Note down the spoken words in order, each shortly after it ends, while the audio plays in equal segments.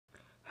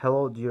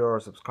Hello dear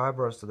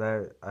subscribers,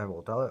 today I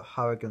will tell you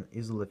how you can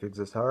easily fix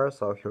this error.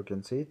 So here you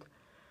can see it.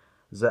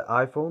 The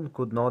iPhone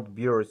could not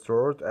be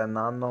restored, an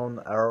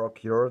unknown error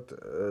occurred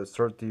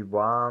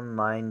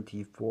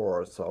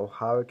 3194. So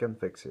how you can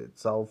fix it?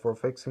 So for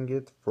fixing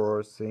it,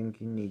 first thing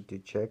you need to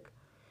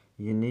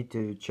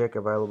check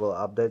available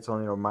updates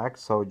on your Mac.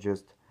 So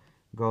just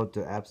go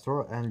to App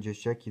Store and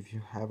just check if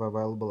you have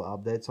available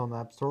updates on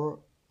App Store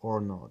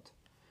or not.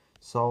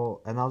 So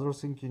another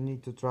thing you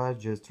need to try,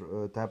 just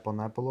tap on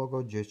Apple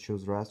logo, just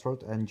choose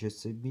restart and just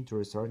submit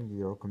restarting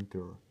your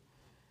computer.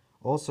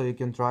 Also you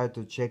can try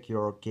to check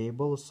your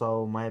cable,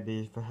 so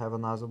maybe if you have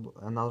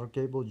another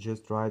cable,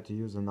 just try to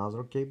use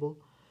another cable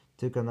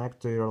to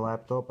connect to your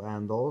laptop.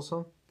 And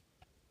also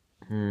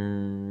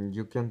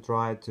you can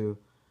try to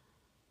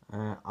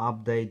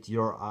update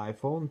your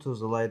iPhone to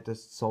the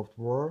latest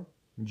software.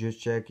 Just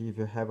check if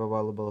you have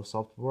available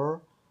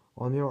software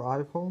on your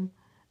iPhone.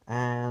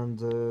 And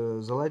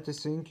the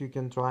latest thing you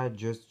can try,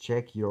 just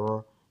check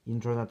your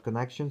internet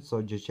connection.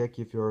 So just check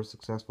if you're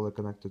successfully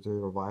connected to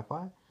your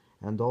Wi-Fi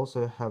and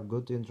also have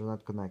good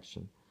internet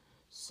connection.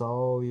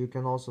 So you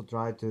can also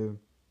try to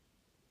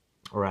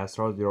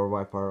restart your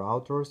Wi-Fi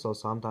router, so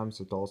sometimes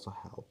it also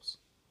helps.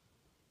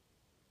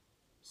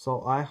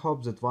 So I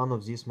hope that one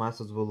of these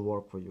methods will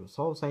work for you.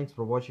 So thanks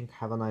for watching,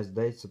 have a nice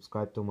day,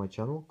 subscribe to my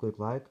channel, click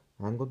like,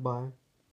 and goodbye.